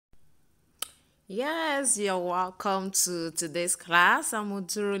Yes, you're welcome to today's class. I'm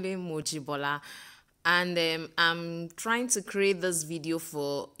Odurole Mojibola, and I'm trying to create this video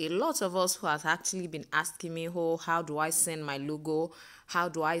for a lot of us who has actually been asking me, oh, how do I send my logo? How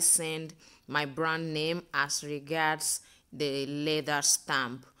do I send my brand name as regards the leather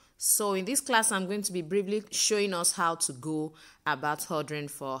stamp? So in this class, I'm going to be briefly showing us how to go about ordering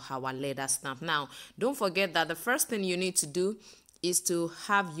for our leather stamp. Now, don't forget that the first thing you need to do is to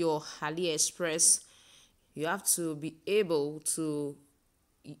have your AliExpress. You have to be able to,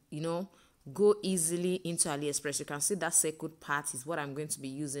 you know, go easily into AliExpress. You can see that circled part is what I'm going to be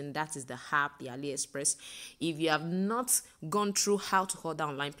using. That is the app, the AliExpress. If you have not gone through how to order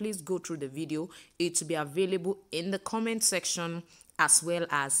online, please go through the video. It will be available in the comment section as well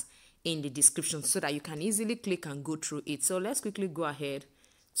as in the description so that you can easily click and go through it. So let's quickly go ahead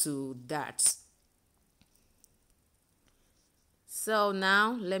to that. So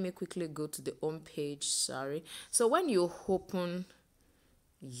now let me quickly go to the home page. Sorry. So when you open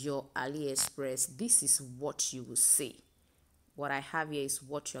your AliExpress, this is what you will see. What I have here is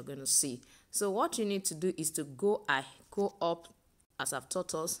what you're going to see. So what you need to do is to go up as I've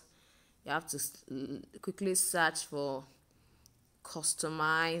taught us. You have to quickly search for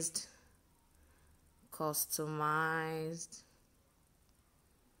customized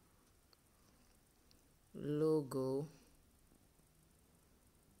logo,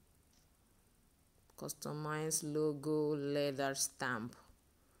 customized logo leather stamp.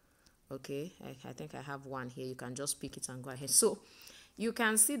 Okay, I think I have one here. You can just pick it and go ahead. So you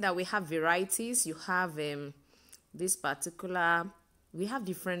can see that we have varieties. You have this particular, we have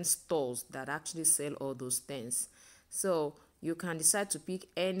different stores that actually sell all those things. So you can decide to pick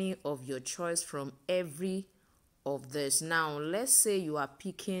any of your choice from every of this. Now let's say you are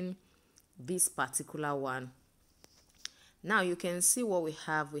picking this particular one. Now you can see what we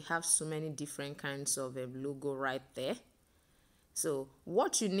have. We have so many different kinds of logo right there. So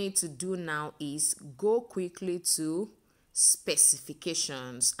what you need to do now is go quickly to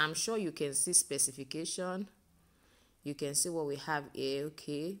specifications. I'm sure you can see specification. You can see what we have here.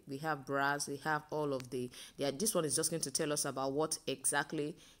 Okay, we have brass, we have all of this one is just going to tell us about what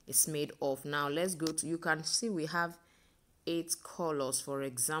exactly it's made of. Now let's go to, you can see we have 8 colors, for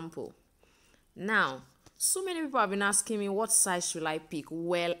example. Now, so many people have been asking me, what size should I pick?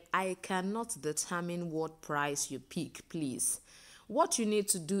 Well, I cannot determine what price you pick, please. What you need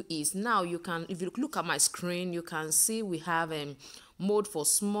to do is, now you can, if you look at my screen, you can see we have a mode for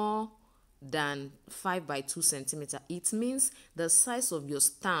small than 5 by 2 centimeter. It means the size of your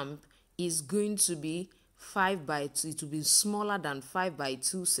stamp is going to be 5 by 2. It will be smaller than 5 by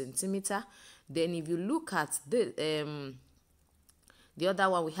 2 centimeter. Then if you look at the other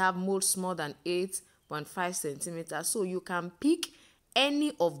one, we have mold smaller than 8.5 centimeters. So you can pick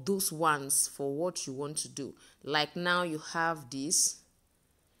any of those ones for what you want to do. Like now you have this.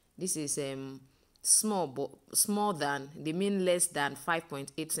 This is small, but small than, they mean less than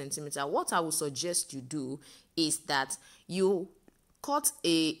 5.8 centimeter. What I would suggest you do is that you cut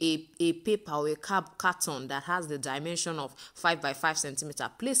a paper or a carton that has the dimension of 5 by 5 centimeter,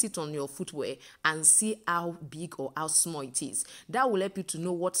 place it on your footwear and see how big or how small it is. That will help you to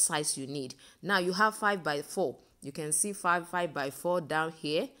know what size you need. Now you have 5 by 4. You can see 5 by 4 down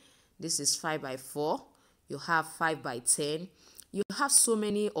here. This is 5 by 4. You have 5 by 10. You have so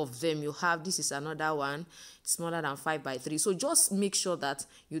many of them. You have, this is another one, smaller than 5 by 3. So just make sure that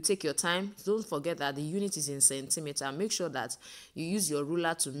you take your time. Don't forget that the unit is in centimeter. Make sure that you use your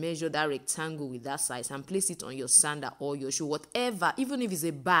ruler to measure that rectangle with that size and place it on your sandal or your shoe, whatever. Even if it's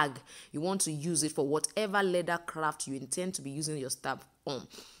a bag, you want to use it for whatever leather craft you intend to be using your stamp on.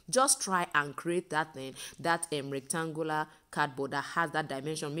 Just try and create that thing, that rectangular cardboard that has that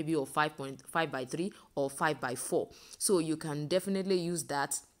dimension, maybe of 5.5 by 3 or 5 by 4. So you can definitely use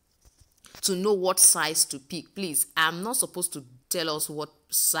that to know what size to pick. Please, I'm not supposed to tell us what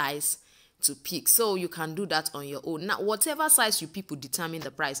size to pick, so you can do that on your own. Now whatever size you pick will determine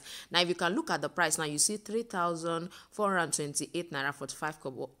the price. Now if you can look at the price, now you see 3,428 naira 45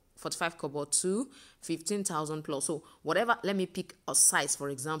 kobo to 15,000 plus. So whatever, let me pick a size. For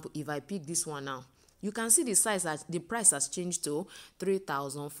example, if I pick this one now, you can see the size, that the price has changed to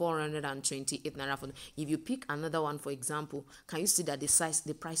 3,428 naira. If you pick another one, for example, can you see that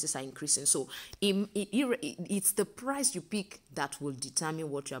the prices are increasing? So it's the price you pick that will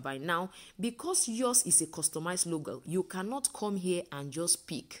determine what you're buying. Now, because yours is a customized logo, you cannot come here and just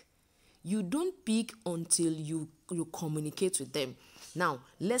pick. You don't pick until you communicate with them. Now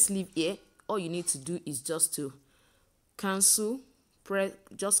let's leave here. All you need to do is just to cancel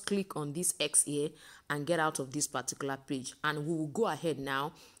just click on this X here and get out of this particular page, and we will go ahead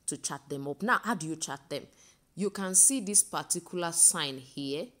now to chat them up. Now, how do you chat them? You can see this particular sign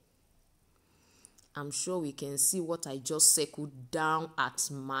here. I'm sure we can see what I just circled down at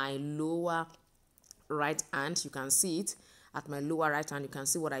my lower right hand. You can see it at my lower right hand. You can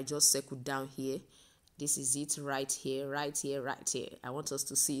see what I just circled down here. This is it right here, right here, right here. I want us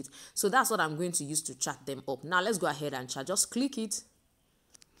to see it. So that's what I'm going to use to chat them up. Now let's go ahead and chat. Just click it.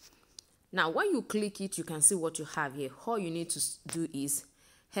 Now when you click it, you can see what you have here. All you need to do is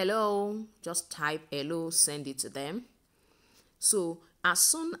hello. Just type hello, send it to them. So as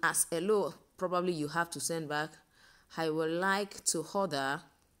soon as hello, probably you have to send back, I would like to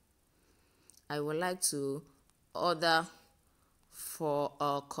order for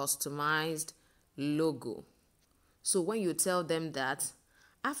a customized logo. So when you tell them that,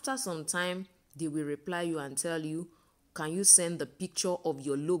 after some time they will reply you and tell you, can you send the picture of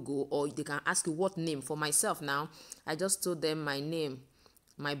your logo, or they can ask you what name. For myself now, I just told them my name,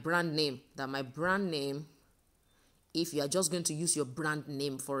 my brand name, that my brand name, if you are just going to use your brand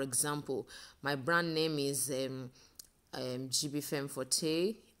name, for example, my brand name is Jibbyfem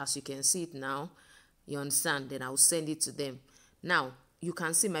Forte, as you can see it now, you understand, then I'll send it to them. Now, you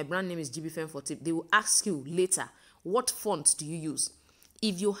can see my brand name is Jibbyfem Forte. They will ask you later, what font do you use?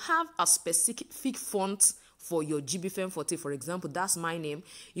 If you have a specific font for your Jibbyfem Forte, for example, that's my name.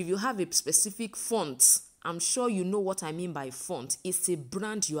 If you have a specific font, I'm sure you know what I mean by font. It's a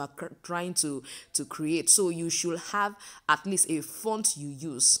brand you are trying to create. So you should have at least a font you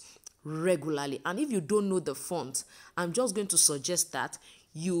use regularly. And if you don't know the font, I'm just going to suggest that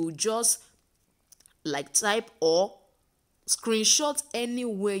you just like type or screenshot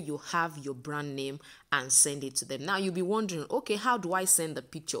anywhere you have your brand name and send it to them. Now you'll be wondering, okay, how do I send the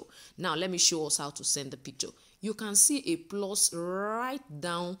picture? Now let me show us how to send the picture. You can see a plus right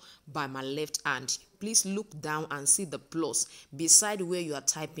down by my left hand. Please look down and see the plus beside where you are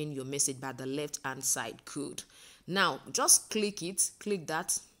typing your message by the left hand side. Good. Now just click it, click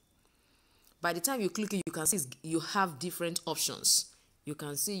that. By the time you click it, you can see you have different options. You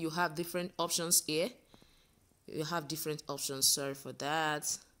can see you have different options here. You have different options. Sorry for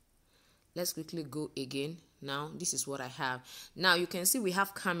that. Let's quickly go again. Now this is what I have. Now you can see we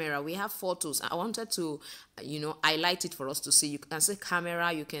have camera, we have photos. I wanted to highlight it for us to see. You can see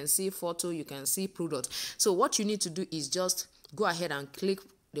camera, you can see photo, you can see product. So what you need to do is just go ahead and click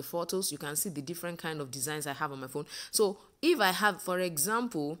the photos. You can see the different kind of designs I have on my phone. So if I have, for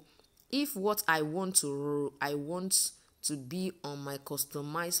example, if what I want to be on my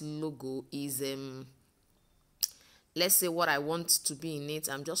customized logo is let's say what I want to be in it.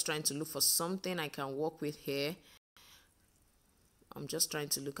 I'm just trying to look for something I can work with here. I'm just trying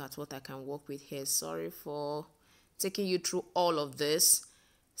to look at what I can work with here. Sorry for taking you through all of this.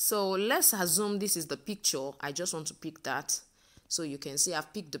 So let's assume this is the picture. I just want to pick that. So you can see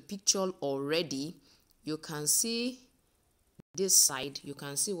I've picked the picture already. You can see this side. You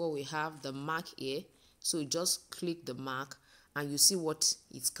can see what we have, the mark here. So you just click the mark and you see what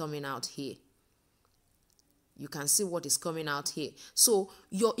is coming out here. You can see what is coming out here. So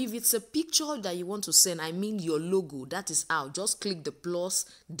if it's a picture that you want to send, I mean your logo, that is out. Just click the plus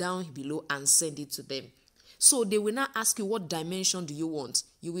down below and send it to them. So they will now ask you what dimension do you want.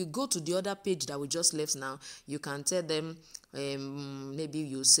 You will go to the other page that we just left now. You can tell them maybe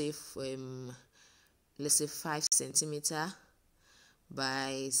you say let's say 5 centimeter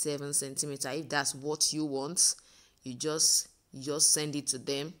by 7 centimeter. If that's what you want, you just send it to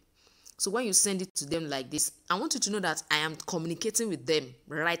them. So when you send it to them like this, I want you to know that I am communicating with them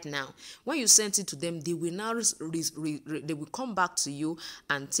right now. When you send it to them, they will now they will come back to you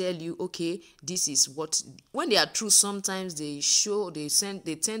and tell you, okay, this is what. When they are through, sometimes they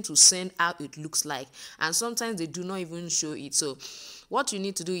tend to send how it looks like, and sometimes they do not even show it. So what you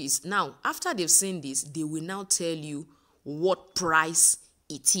need to do is now, after they've seen this, they will now tell you what price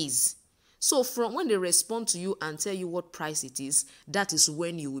it is. So from when they respond to you and tell you what price it is, that is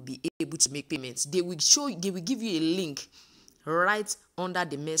when you will be able to make payments. They will give you a link right under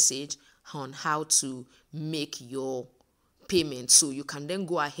the message on how to make your payment. So you can then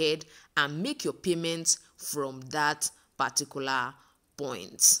go ahead and make your payments from that particular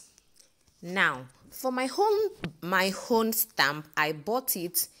point. Now, for my own stamp, I bought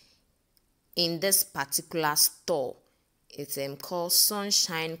it in this particular store. It's called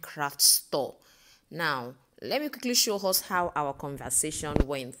Sunshine Craft Store. Now, let me quickly show us how our conversation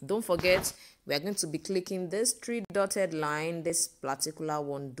went. Don't forget, we are going to be clicking this 3 dotted line, this particular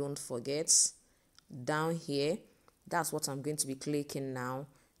one, don't forget, down here. That's what I'm going to be clicking now.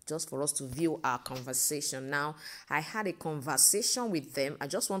 just for us to view our conversation. Now, I had a conversation with them. I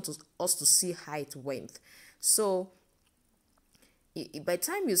just want us to see how it went. So, by the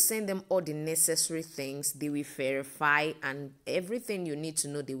time you send them all the necessary things, they will verify, and everything you need to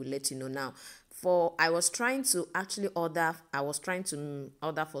know, they will let you know. Now, I was trying to order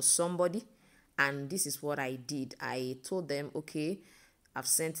for somebody, and this is what I did. I told them, okay, I've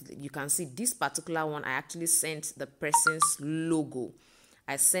sent, you can see this particular one, I actually sent the person's logo.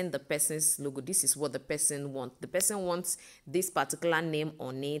 I sent the person's logo. This is what the person wants. The person wants this particular name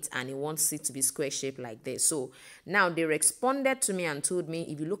on it, and he wants it to be square shaped like this. So now they responded to me and told me,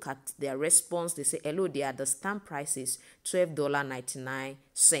 if you look at their response, they say, hello there, the stamp price is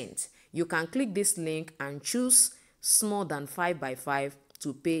 $12.99. You can click this link and choose small than 5x5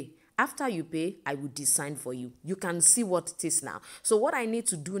 to pay. After you pay, I will design for you. You can see what it is now. So what I need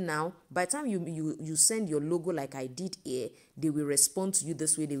to do now, by the time you send your logo like I did here, they will respond to you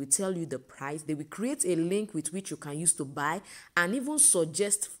this way. They will tell you the price. They will create a link with which you can use to buy, and even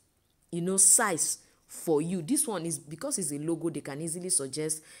suggest, size for you. This one is, because it's a logo, they can easily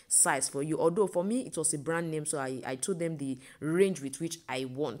suggest size for you. Although for me, it was a brand name, so I told them the range with which I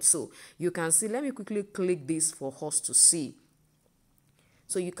want. So you can see, let me quickly click this for us to see.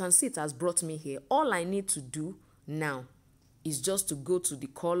 So you can see it has brought me here. All I need to do now is just to go to the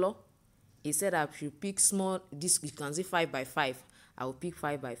color. It said I should pick small, this you can see 5x5. I will pick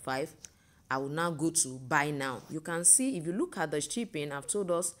 5x5. I will now go to buy now. You can see, if you look at the shipping, I've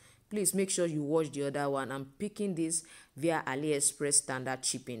told us, please make sure you watch the other one. I'm picking this via AliExpress standard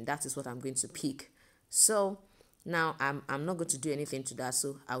shipping. That is what I'm going to pick. So now I'm not going to do anything to that.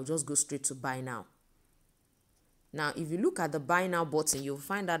 So I'll just go straight to buy now. Now, if you look at the buy now button, you'll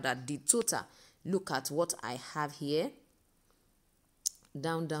find out that the total, look at what I have here.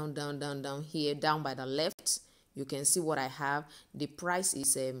 Down here, down by the left, you can see what I have. The price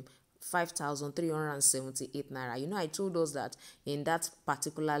is 5,378 naira. I told us that in that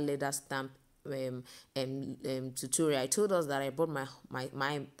particular leather stamp tutorial, I told us that I bought my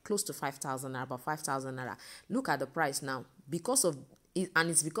close to 5,000 naira, about 5,000 naira. Look at the price now, because of it, and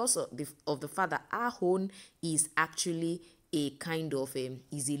it's because of the fact that our own is actually a kind of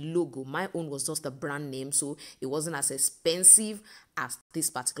is a logo. My own was just a brand name, so it wasn't as expensive as this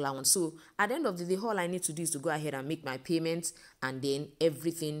particular one. So at the end of the day, all I need to do is to go ahead and make my payments, and then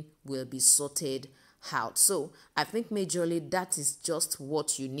everything will be sorted out. So I think majorly that is just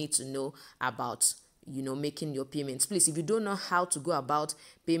what you need to know about making your payments. Please, if you don't know how to go about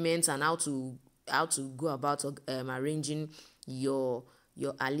payments and how to go about arranging your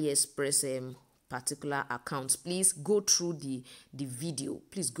AliExpress particular accounts, please go through the video.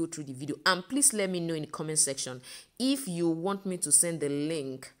 Please go through the video, and please let me know in the comment section if you want me to send the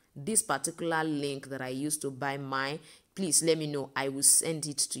link, this particular link that I used to buy mine. Please let me know. I will send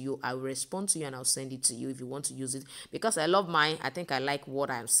it to you. I will respond to you, and I'll send it to you if you want to use it, because I love mine. I think I like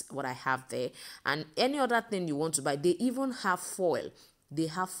what I have there. And any other thing you want to buy, they even have foil. They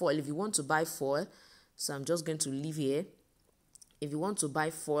have foil if you want to buy foil. So I'm just going to leave here. If you want to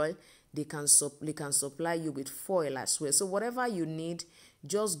buy foil, they can supply you with foil as well. So whatever you need,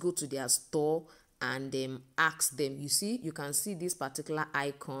 just go to their store and ask them. You see, you can see this particular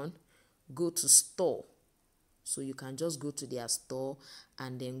icon. Go to store. So you can just go to their store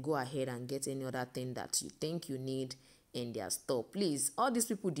and then go ahead and get any other thing that you think you need in their store. Please, all these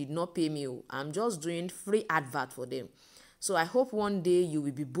people did not pay me. I'm just doing free advert for them. So I hope one day you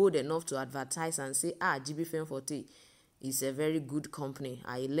will be bold enough to advertise and say, Jibbyfem Forte is a very good company.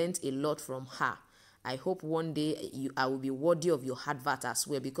 I learned a lot from her. I hope one day I will be worthy of your advert as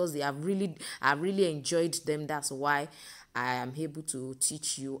well, because I really enjoyed them. That's why I am able to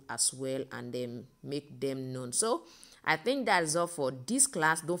teach you as well and then make them known. So I think that is all for this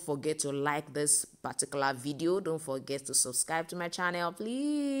class. Don't forget to like this particular video. Don't forget to subscribe to my channel,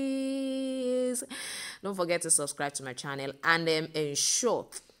 please. Don't forget to subscribe to my channel, and ensure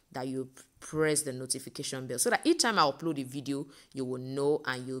that you press the notification bell so that each time I upload a video, you will know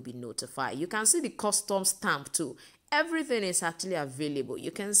and you'll be notified. You can see the custom stamp too. Everything is actually available. You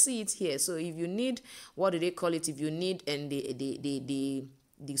can see it here. So if you need, what do they call it? If you need the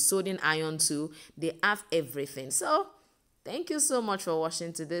soldering iron too, they have everything. So thank you so much for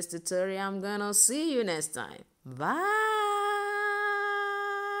watching today's tutorial. I'm gonna see you next time. Bye.